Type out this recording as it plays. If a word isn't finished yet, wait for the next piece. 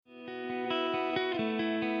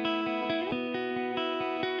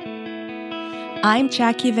I'm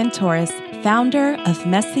Jackie Venturis, founder of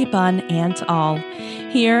Messy Bun and All.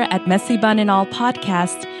 Here at Messy Bun and All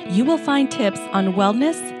podcast, you will find tips on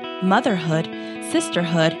wellness, motherhood,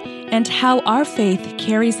 sisterhood, and how our faith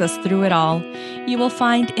carries us through it all. You will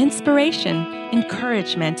find inspiration,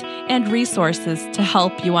 encouragement, and resources to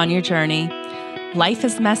help you on your journey. Life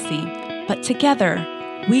is messy, but together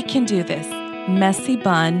we can do this. Messy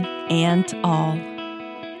Bun and All.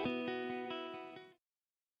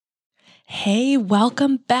 Hey,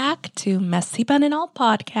 welcome back to Messy Bun and All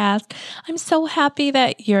podcast. I'm so happy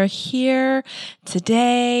that you're here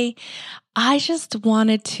today. I just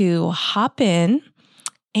wanted to hop in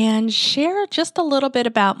and share just a little bit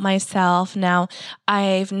about myself. Now,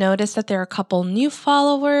 I've noticed that there are a couple new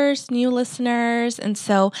followers, new listeners, and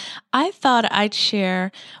so I thought I'd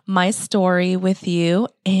share my story with you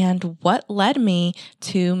and what led me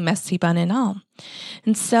to Messy Bun and All.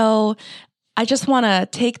 And so I just want to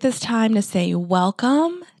take this time to say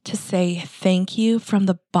welcome, to say thank you from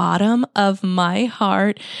the bottom of my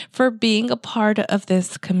heart for being a part of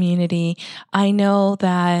this community. I know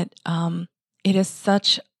that it is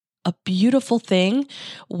such a beautiful thing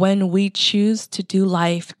when we choose to do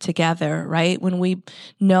life together, right? When we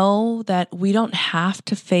know that we don't have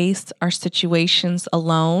to face our situations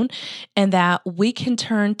alone and that we can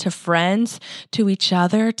turn to friends, to each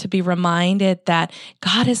other, to be reminded that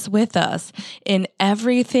God is with us in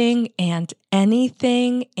everything and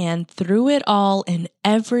anything and through it all in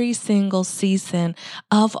every single season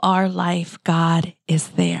of our life, God is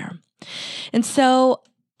there. And so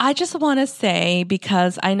I just want to say,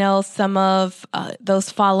 because I know some of those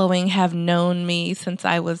following have known me since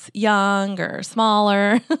I was young or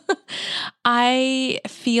smaller, I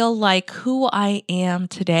feel like who I am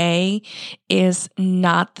today is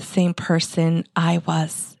not the same person I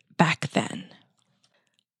was back then.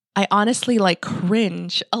 I honestly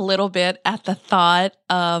cringe a little bit at the thought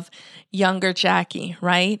of younger Jackie,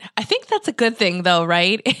 right? I think that's a good thing though,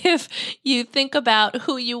 right? If you think about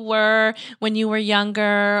who you were when you were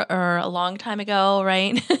younger or a long time ago,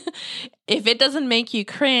 right? If it doesn't make you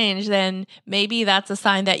cringe, then maybe that's a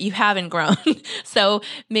sign that you haven't grown. So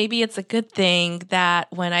maybe it's a good thing that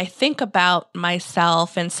when I think about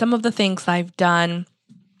myself and some of the things I've done,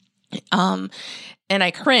 and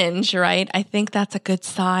I cringe, right? I think that's a good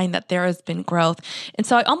sign that there has been growth. And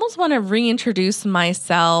so I almost want to reintroduce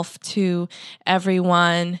myself to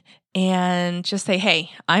everyone and just say,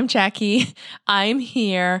 hey, I'm Jackie. I'm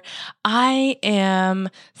here. I am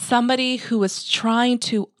somebody who is trying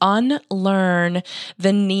to unlearn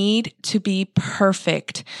the need to be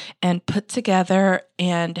perfect and put together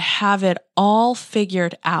and have it all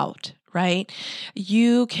figured out, right?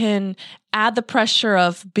 You can add the pressure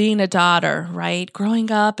of being a daughter, right? Growing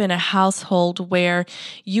up in a household where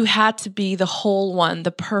you had to be the whole one,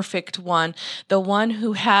 the perfect one, the one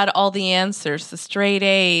who had all the answers, the straight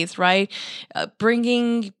A's, right?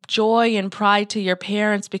 Bringing joy and pride to your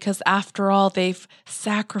parents because after all, they've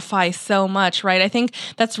sacrificed so much, right? I think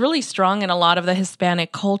that's really strong in a lot of the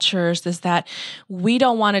Hispanic cultures is that we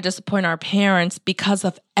don't want to disappoint our parents because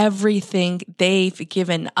of everything they've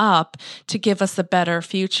given up to give us a better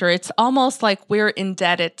future. It's almost like we're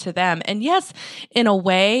indebted to them. And yes, in a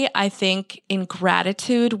way, I think in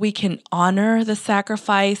gratitude, we can honor the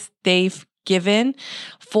sacrifice they've given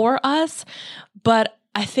for us. But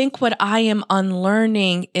I think what I am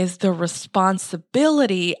unlearning is the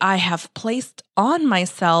responsibility I have placed on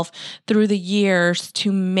myself through the years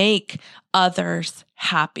to make others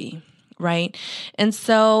happy. Right? And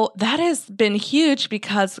so that has been huge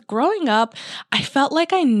because growing up, I felt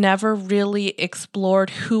like I never really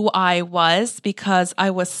explored who I was because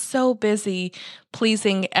I was so busy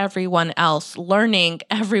pleasing everyone else, learning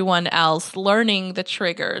the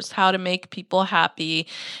triggers, how to make people happy,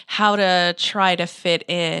 how to try to fit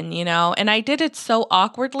in, and I did it so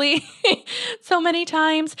awkwardly so many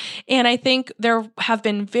times. And I think there have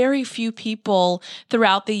been very few people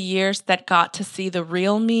throughout the years that got to see the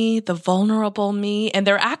real me, the vulnerable me, and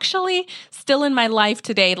they're actually still in my life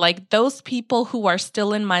today. Like those people who are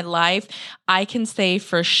still in my life, I can say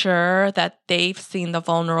for sure that they've seen the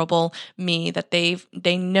vulnerable me, that they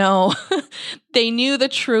know, they knew the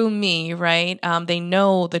true me, right? They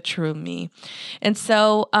know the true me. And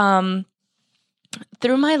so,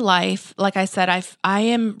 through my life, like I said, I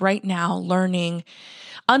am right now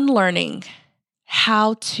unlearning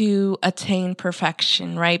how to attain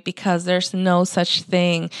perfection, right? Because there's no such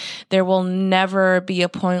thing. There will never be a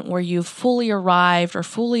point where you've fully arrived or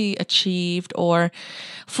fully achieved or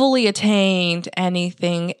fully attained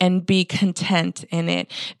anything and be content in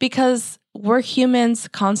it. Because we're humans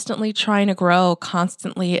constantly trying to grow,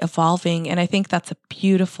 constantly evolving. And I think that's a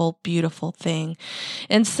beautiful, beautiful thing.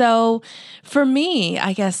 And so for me,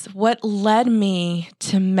 I guess what led me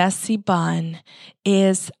to Messy Bun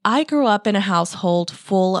is I grew up in a household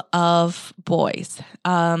full of boys.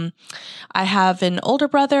 I have an older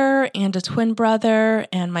brother and a twin brother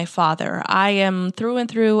and my father. I am through and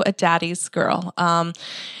through a daddy's girl.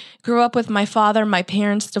 Grew up with my father. My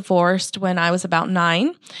parents divorced when I was about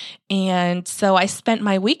 9. And so I spent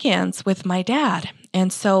my weekends with my dad.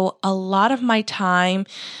 And so a lot of my time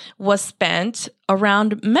was spent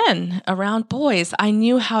around men, around boys. I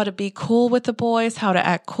knew how to be cool with the boys, how to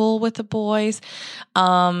act cool with the boys,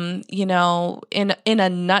 in a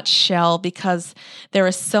nutshell, because there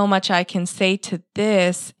is so much I can say to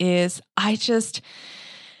this is I just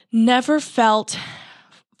never felt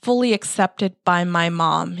fully accepted by my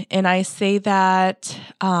mom. And I say that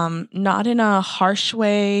not in a harsh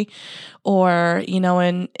way or, in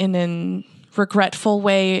a regretful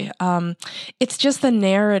way. It's just the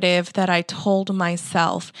narrative that I told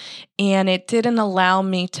myself. And it didn't allow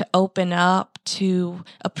me to open up to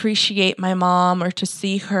appreciate my mom or to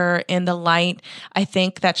see her in the light I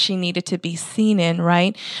think that she needed to be seen in,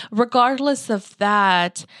 right? Regardless of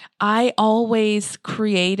that, I always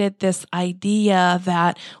created this idea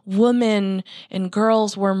that women and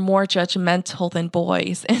girls were more judgmental than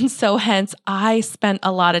boys. And so hence I spent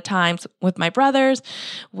a lot of times with my brothers,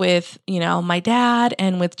 with, my dad,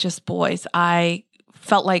 and with just boys. I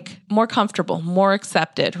felt like more comfortable, more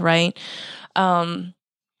accepted, right?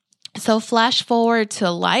 So flash forward to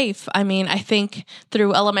life. I think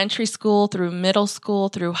through elementary school, through middle school,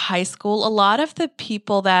 through high school, a lot of the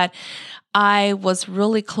people that I was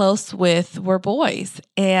really close with were boys.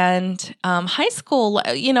 And high school,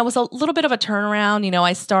 was a little bit of a turnaround.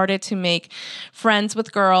 I started to make friends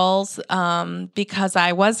with girls because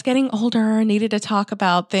I was getting older, needed to talk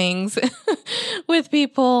about things with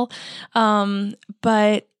people.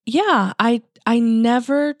 But yeah, I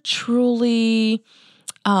never truly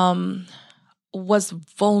was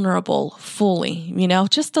vulnerable fully,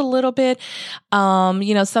 just a little bit.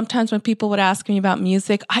 Sometimes when people would ask me about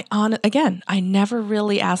music, I never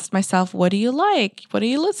really asked myself, what do you like? What do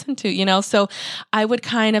you listen to? So I would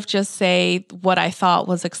kind of just say what I thought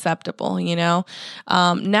was acceptable, Now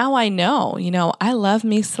I know, I love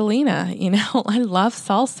me Selena, I love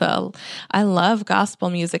salsa. I love gospel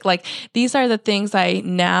music. Like these are the things I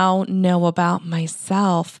now know about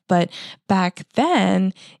myself. But back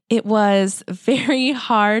then, it was very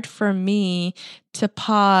hard for me to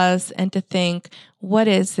pause and to think, what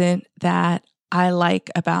is it that I like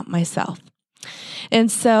about myself?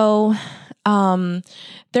 And so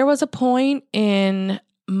there was a point in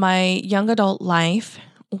my young adult life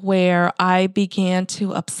where I began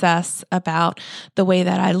to obsess about the way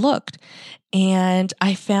that I looked. And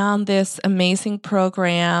I found this amazing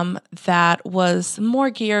program that was more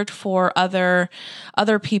geared for other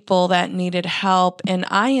people that needed help. And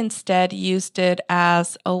I instead used it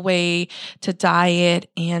as a way to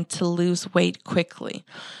diet and to lose weight quickly.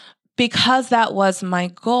 Because that was my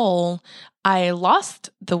goal, I lost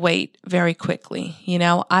the weight very quickly.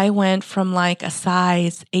 I went from like a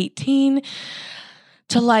size 18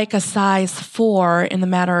 to like a size 4 in the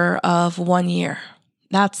matter of 1 year.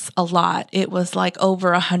 That's a lot. It was like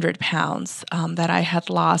over 100 pounds that I had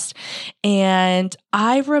lost. And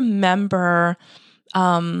I remember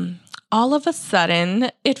all of a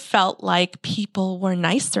sudden, it felt like people were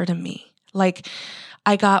nicer to me. Like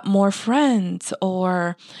I got more friends,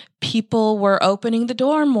 or people were opening the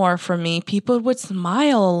door more for me. People would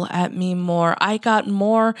smile at me more. I got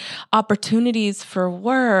more opportunities for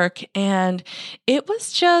work. And it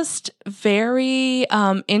was just very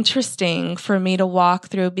interesting for me to walk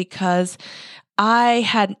through because I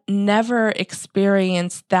had never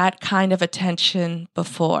experienced that kind of attention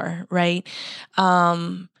before, right?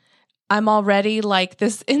 I'm already like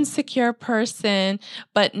this insecure person,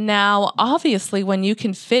 but now obviously when you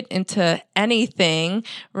can fit into anything,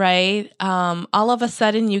 right? All of a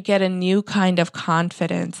sudden you get a new kind of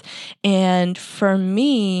confidence. And for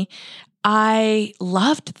me, I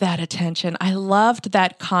loved that attention. I loved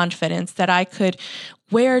that confidence that I could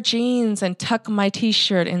wear jeans and tuck my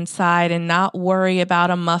t-shirt inside and not worry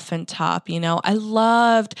about a muffin top. I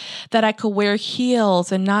loved that I could wear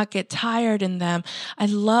heels and not get tired in them. I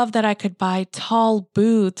loved that I could buy tall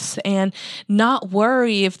boots and not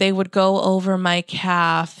worry if they would go over my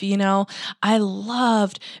calf. I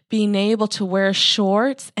loved being able to wear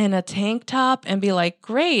shorts and a tank top and be like,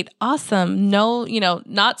 great, awesome. No,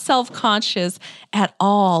 not self-conscious at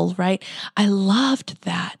all, right? I loved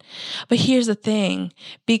that. But here's the thing.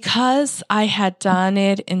 because I had done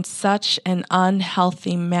it in such an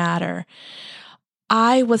unhealthy manner,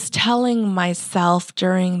 I was telling myself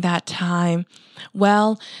during that time,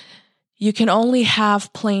 well, you can only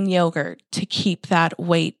have plain yogurt to keep that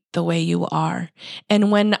weight the way you are.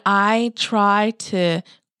 And when I try to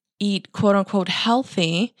eat quote unquote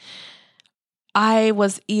healthy, I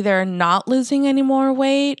was either not losing any more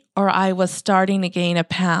weight or I was starting to gain a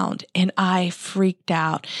pound, and I freaked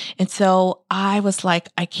out. And so I was like,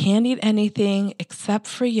 I can't eat anything except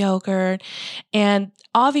for yogurt. And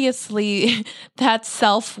obviously that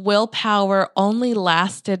self willpower only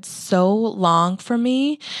lasted so long for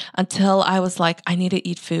me until I was like, I need to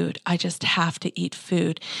eat food. I just have to eat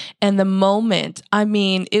food. And the moment, I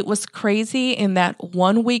mean, it was crazy in that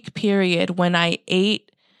 1 week period when I ate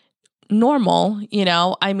normal,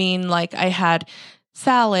 I mean, like I had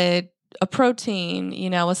salad, a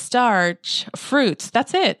protein, a starch, fruits.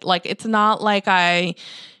 That's it. Like, it's not like I,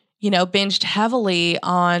 binged heavily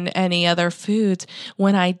on any other foods.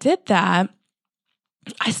 When I did that,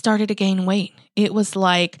 I started to gain weight. It was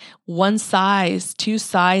like one size, two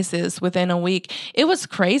sizes within a week. It was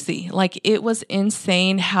crazy. Like, it was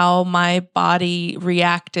insane how my body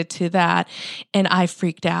reacted to that. And I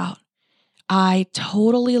freaked out. I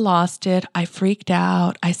totally lost it. I freaked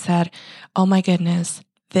out. I said, oh my goodness,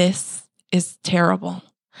 this is terrible.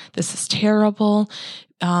 This is terrible.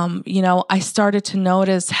 I started to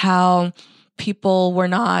notice how people were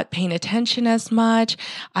not paying attention as much.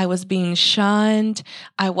 I was being shunned.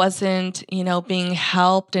 I wasn't, being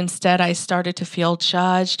helped. Instead, I started to feel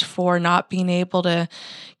judged for not being able to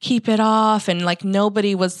keep it off. And like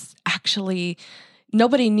nobody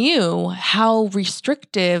knew how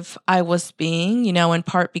restrictive I was being, in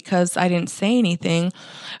part because I didn't say anything,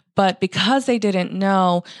 but because they didn't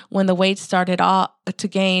know, when the weight started to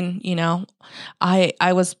gain,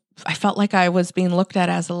 I felt like I was being looked at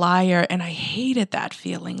as a liar, and I hated that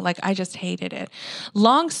feeling. Like, I just hated it.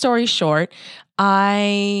 Long story short,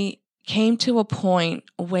 I came to a point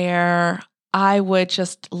where I would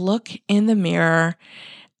just look in the mirror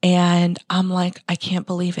and I'm like, I can't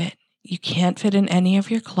believe it. You can't fit in any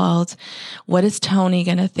of your clothes. What is Tony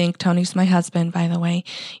going to think? Tony's my husband, by the way.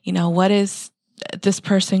 What is this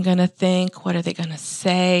person going to think? What are they going to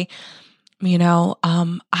say?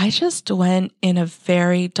 I just went in a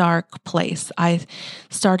very dark place. I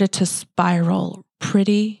started to spiral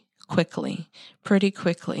pretty quickly.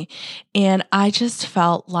 And I just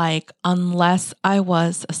felt like unless I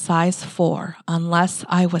was a size 4, unless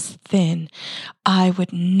I was thin, I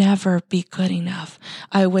would never be good enough.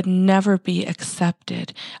 I would never be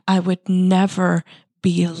accepted. I would never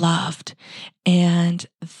be loved. And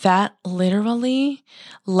that literally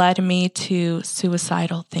led me to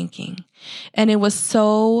suicidal thinking. And it was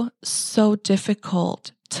so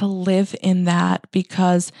difficult to live in that,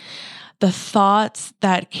 because the thoughts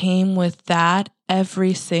that came with that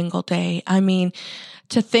every single day. I mean,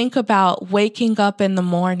 to think about waking up in the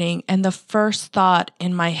morning and the first thought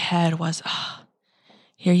in my head was,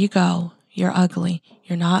 here you go. You're ugly.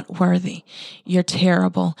 You're not worthy. You're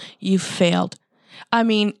terrible. You failed. I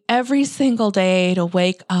mean, every single day to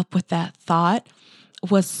wake up with that thought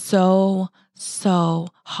was so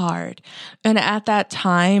hard. And at that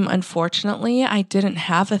time, unfortunately, I didn't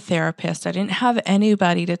have a therapist. I didn't have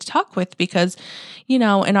anybody to talk with because, in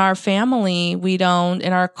our family,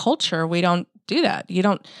 in our culture, we don't do that. You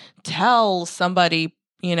don't tell somebody,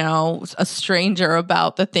 a stranger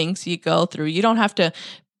about the things you go through. You don't have to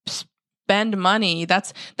spend money.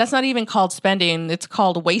 That's not even called spending. It's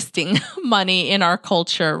called wasting money in our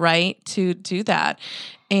culture, right? To do that.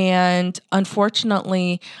 And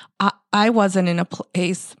unfortunately, I wasn't in a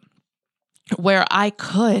place where I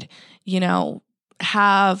could,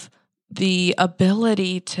 have the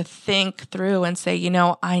ability to think through and say,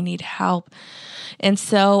 I need help. And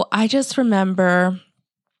so I just remember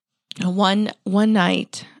one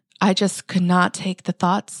night, I just could not take the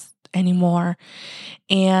thoughts anymore.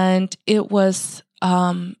 And it was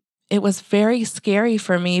very scary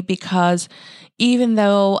for me, because even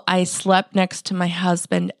though I slept next to my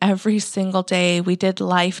husband every single day, we did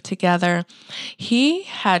life together, he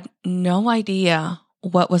had no idea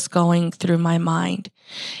what was going through my mind.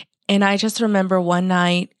 And I just remember one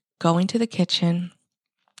night going to the kitchen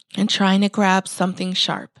and trying to grab something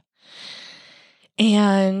sharp.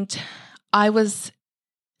 And I was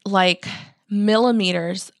like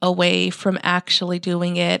millimeters away from actually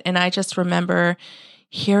doing it. And I just remember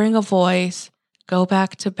hearing a voice, go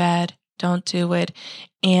back to bed, don't do it.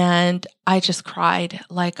 And I just cried.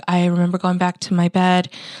 Like, I remember going back to my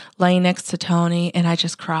bed, laying next to Tony, and I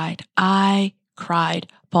just cried. I cried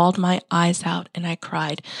bawled my eyes out and I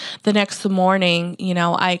cried. The next morning,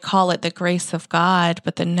 I call it the grace of God,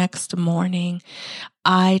 but the next morning,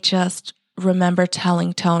 I just remember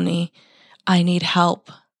telling Tony, I need help.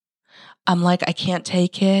 I'm like, I can't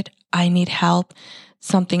take it. I need help.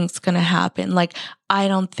 Something's going to happen. Like, I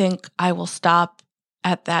don't think I will stop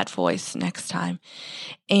at that voice next time.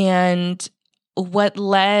 And what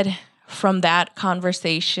led from that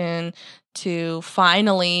conversation to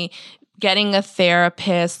finally getting a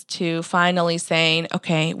therapist, to finally saying,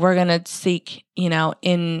 okay, we're going to seek,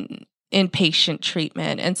 inpatient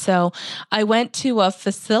treatment. And so I went to a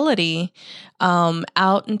facility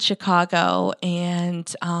out in Chicago,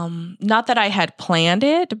 and not that I had planned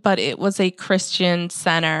it, but it was a Christian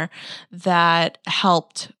center that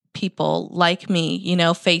helped people like me,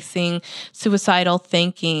 facing suicidal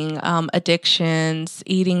thinking, addictions,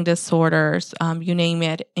 eating disorders, you name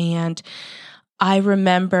it. And I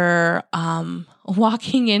remember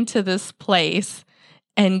walking into this place,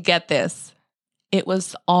 and get this, it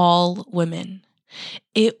was all women.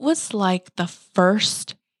 It was like the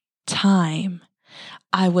first time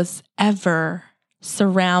I was ever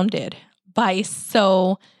surrounded by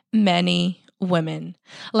so many women.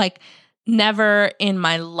 Like, never in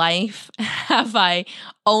my life have I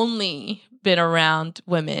only been around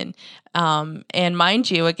women. And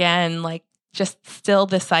mind you, again, like, just still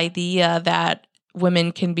this idea that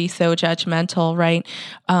women can be so judgmental, right,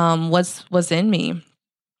 was in me.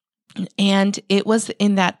 And it was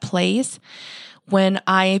in that place when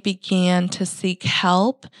I began to seek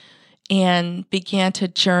help and began to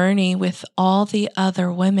journey with all the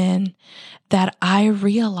other women that I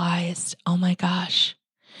realized, oh my gosh,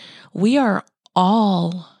 we are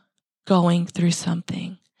all going through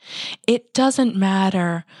something. It doesn't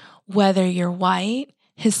matter whether you're white,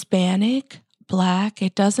 Hispanic, Black.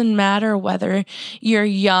 It doesn't matter whether you're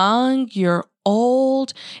young, you're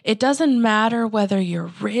old. It doesn't matter whether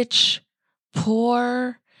you're rich,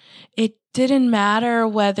 poor. It didn't matter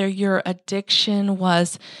whether your addiction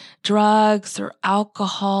was drugs or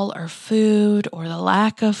alcohol or food or the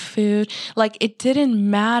lack of food. Like, it didn't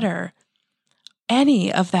matter.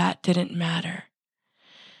 Any of that didn't matter.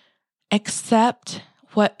 Except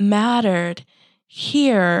what mattered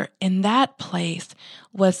here in that place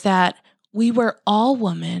was that we were all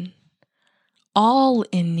women, all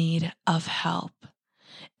in need of help,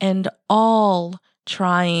 and all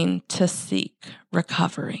trying to seek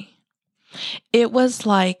recovery. It was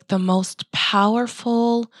like the most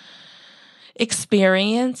powerful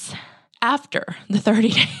experience after the 30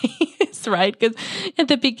 days, right? Because at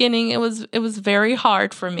the beginning, it was very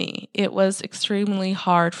hard for me. It was extremely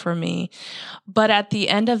hard for me. But at the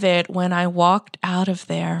end of it, when I walked out of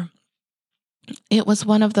there, it was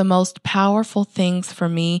one of the most powerful things for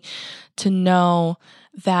me to know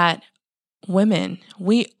that women,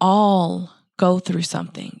 we all go through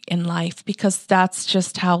something in life, because that's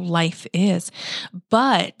just how life is.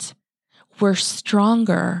 But we're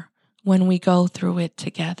stronger when we go through it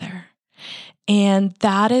together. And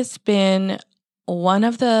that has been one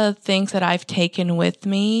of the things that I've taken with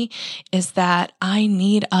me, is that I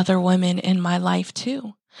need other women in my life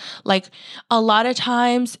too. Like, a lot of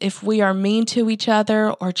times, if we are mean to each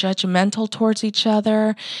other or judgmental towards each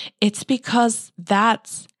other, it's because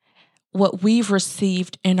that's what we've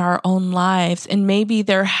received in our own lives. And maybe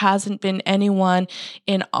there hasn't been anyone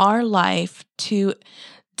in our life to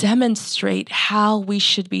demonstrate how we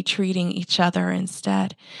should be treating each other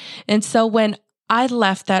instead. And so when I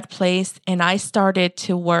left that place and I started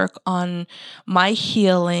to work on my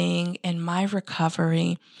healing and my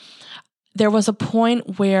recovery, there was a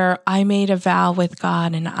point where I made a vow with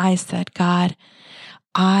God, and I said, God,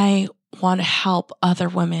 I want to help other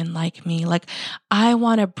women like me. Like, I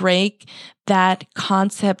want to break that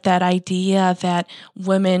concept, that idea that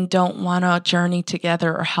women don't want to journey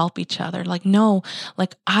together or help each other. Like, no,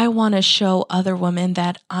 like, I want to show other women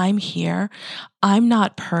that I'm here, I'm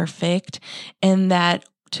not perfect, and that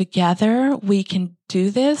together we can do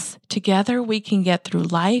this. Together we can get through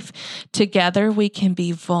life. Together we can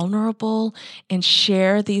be vulnerable and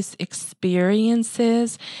share these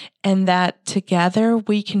experiences, and that together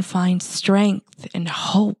we can find strength and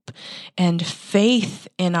hope and faith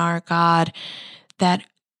in our God, that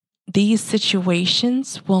these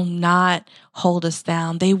situations will not hold us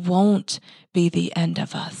down. They won't be the end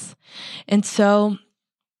of us. And so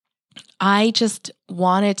I just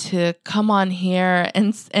wanted to come on here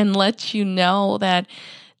and let you know that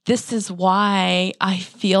this is why I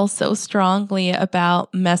feel so strongly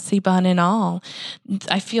about Messy Bun and All.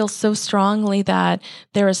 I feel so strongly that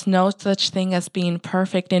there is no such thing as being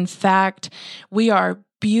perfect. In fact, we are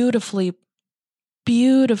beautifully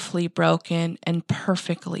beautifully broken and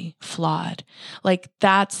perfectly flawed. Like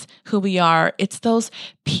that's who we are. It's those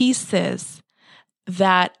pieces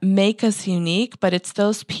that make us unique, but it's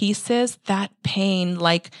those pieces, that pain.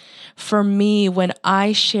 Like for me, when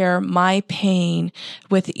I share my pain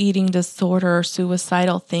with eating disorder or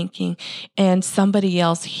suicidal thinking and somebody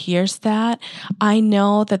else hears that, I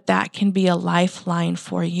know that that can be a lifeline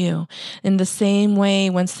for you. In the same way,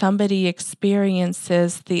 when somebody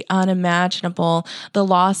experiences the unimaginable, the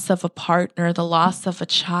loss of a partner, the loss of a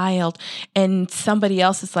child, and somebody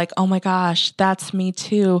else is like, oh my gosh, that's me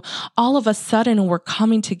too. All of a sudden, we're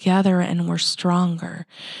coming together and we're stronger,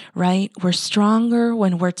 right? We're stronger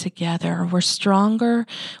when we're together. We're stronger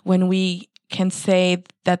when we can say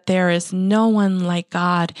that there is no one like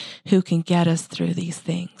God who can get us through these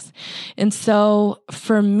things. And so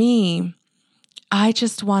for me, I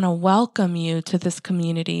just want to welcome you to this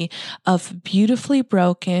community of beautifully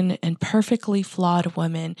broken and perfectly flawed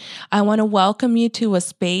women. I want to welcome you to a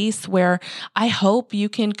space where I hope you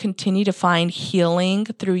can continue to find healing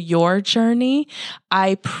through your journey.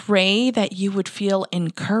 I pray that you would feel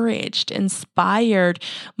encouraged, inspired,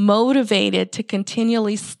 motivated to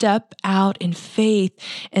continually step out in faith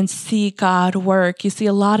and see God work. You see,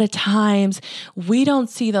 a lot of times we don't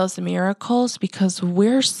see those miracles because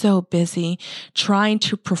we're so busy trying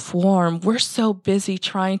to perform. We're so busy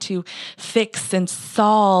trying to fix and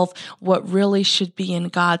solve what really should be in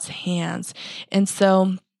God's hands. And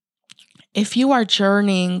so if you are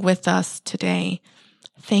journeying with us today,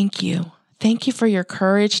 thank you. Thank you for your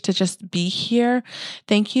courage to just be here.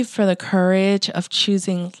 Thank you for the courage of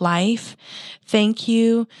choosing life. Thank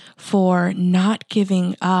you for not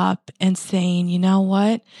giving up and saying, you know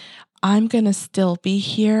what? I'm going to still be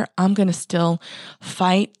here. I'm going to still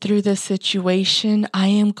fight through this situation. I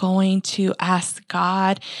am going to ask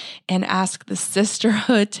God and ask the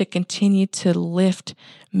sisterhood to continue to lift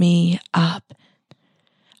me up.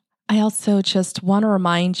 I also just want to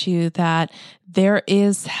remind you that there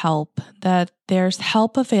is help, that there's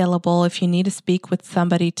help available if you need to speak with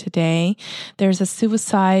somebody today. There's a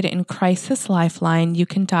suicide and crisis lifeline. You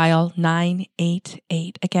can dial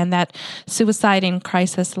 988. Again, that suicide and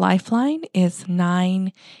crisis lifeline is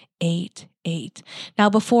 988. Now,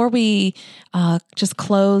 before we just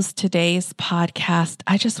close today's podcast,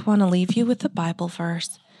 I just want to leave you with a Bible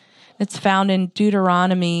verse. It's found in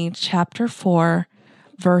Deuteronomy chapter 4,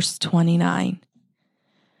 verse 29.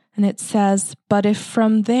 And it says, "But if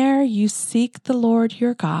from there you seek the Lord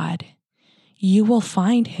your God, you will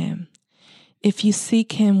find him, if you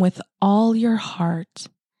seek him with all your heart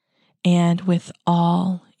and with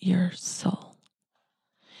all your soul."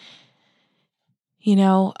 You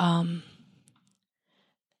know,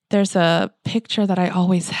 there's a picture that I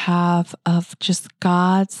always have of just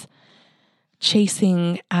God's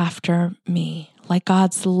chasing after me, like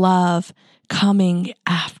God's love coming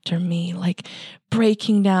after me, like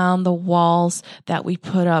breaking down the walls that we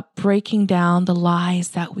put up, breaking down the lies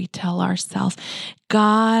that we tell ourselves.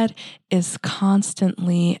 God is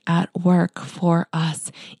constantly at work for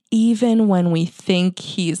us, even when we think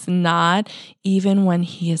he's not, even when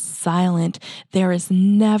he is silent. There is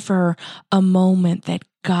never a moment that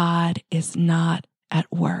God is not at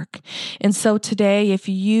work. And so today, if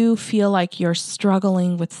you feel like you're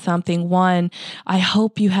struggling with something, one, I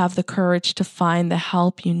hope you have the courage to find the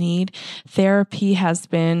help you need. Therapy has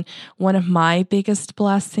been one of my biggest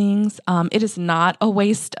blessings. It is not a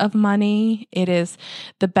waste of money. It is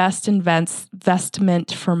the best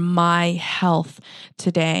investment for my health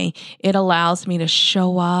today. It allows me to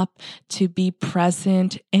show up, to be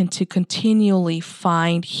present, and to continually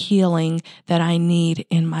find healing that I need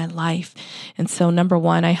in my life. And so number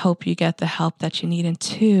one, I hope you get the help that you need. And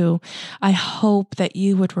two, I hope that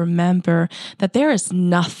you would remember that there is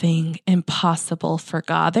nothing impossible for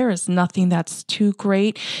God. There is nothing that's too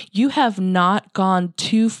great. You have not gone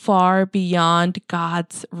too far beyond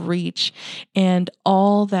God's reach. And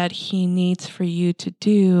all that he needs for you to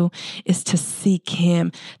do is to seek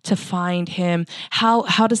him, to find him.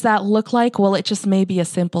 How does that look like? Well, it just may be a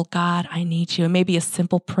simple, God, I need you. It may be a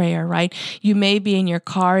simple prayer, right? You may be in your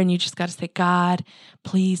car and you just got to say, God,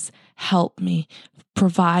 please help me,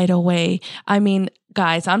 provide a way. I mean,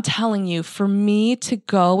 guys, I'm telling you, for me to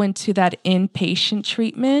go into that inpatient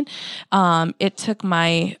treatment, it took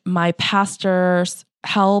my pastor's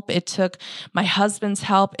help. It took my husband's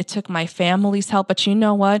help. It took my family's help. But you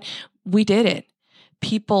know what? We did it.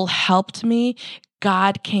 People helped me.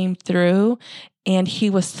 God came through. And he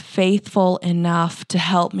was faithful enough to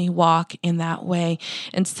help me walk in that way.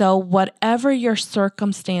 And so whatever your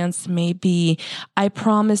circumstance may be, I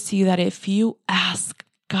promise you that if you ask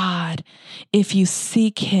God, if you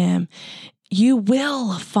seek him, you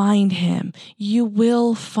will find him. You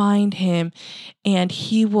will find him, and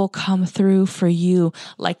he will come through for you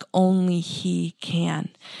like only he can.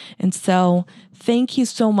 And so thank you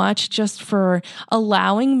so much just for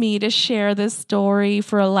allowing me to share this story,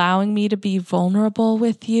 for allowing me to be vulnerable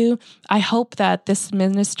with you. I hope that this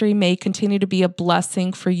ministry may continue to be a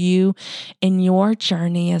blessing for you in your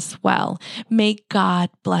journey as well. May God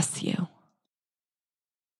bless you.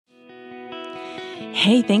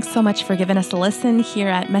 Hey, thanks so much for giving us a listen here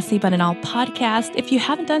at Messy But In All podcast. If you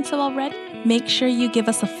haven't done so already, make sure you give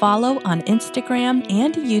us a follow on Instagram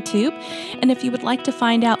and YouTube. And if you would like to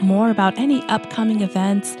find out more about any upcoming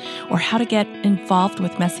events or how to get involved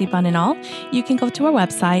with Messy Bun and All, you can go to our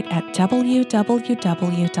website at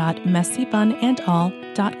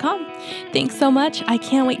www.messybunandall.com. Thanks so much. I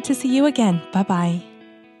can't wait to see you again. Bye-bye.